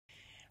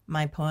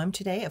My poem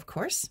today, of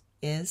course,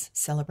 is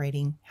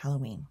celebrating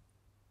Halloween.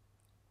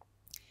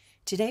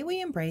 Today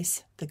we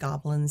embrace the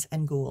goblins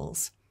and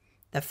ghouls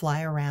that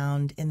fly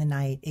around in the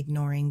night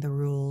ignoring the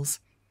rules.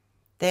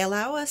 They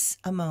allow us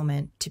a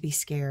moment to be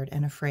scared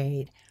and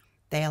afraid.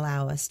 They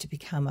allow us to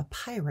become a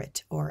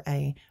pirate or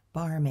a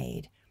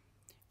barmaid.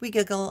 We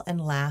giggle and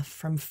laugh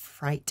from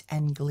fright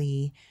and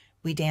glee.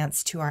 We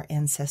dance to our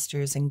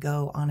ancestors and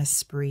go on a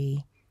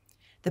spree.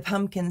 The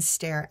pumpkins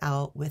stare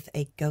out with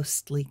a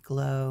ghostly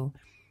glow,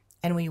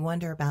 and we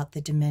wonder about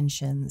the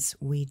dimensions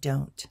we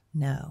don't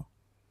know.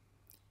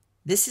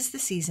 This is the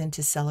season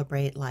to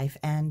celebrate life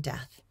and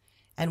death,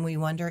 and we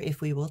wonder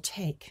if we will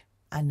take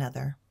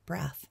another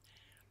breath.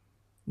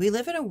 We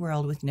live in a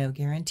world with no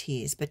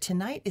guarantees, but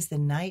tonight is the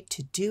night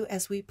to do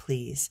as we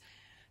please.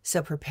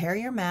 So prepare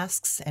your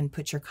masks and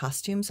put your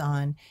costumes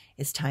on.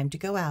 It's time to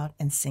go out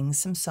and sing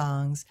some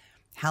songs.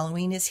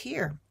 Halloween is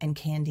here, and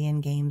candy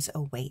and games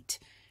await.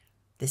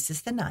 This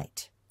is the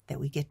night that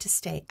we get to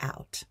stay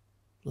out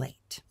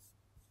late.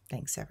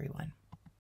 Thanks, everyone.